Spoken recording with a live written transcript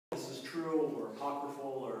true or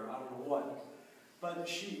apocryphal or I don't know what. But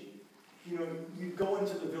she, you know, you'd go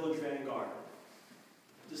into the Village Vanguard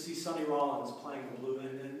to see Sonny Rollins playing the blues,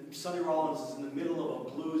 and Sonny Rollins is in the middle of a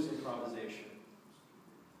blues improvisation.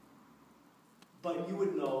 But you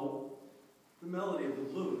would know the melody of the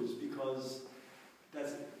blues because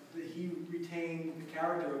he retained the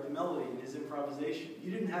character of the melody in his improvisation.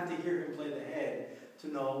 You didn't have to hear him play the head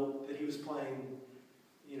to know that he was playing,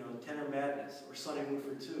 you know, Tenor Madness or Sonny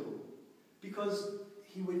Winford 2. Because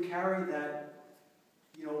he would carry that,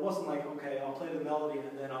 you know, it wasn't like, okay, I'll play the melody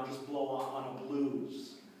and then I'll just blow on a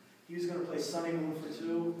blues. He was going to play Sonny Winford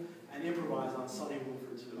 2 and improvise on Sonny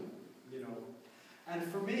Winford 2, you know. And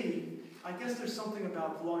for me, I guess there's something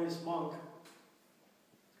about Thelonious Monk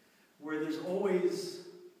where there's always,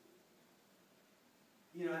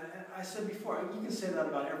 you know, I said before, you can say that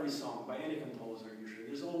about every song by any composer usually.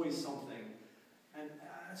 There's always something. And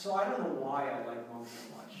so I don't know why I like Monk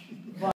so much.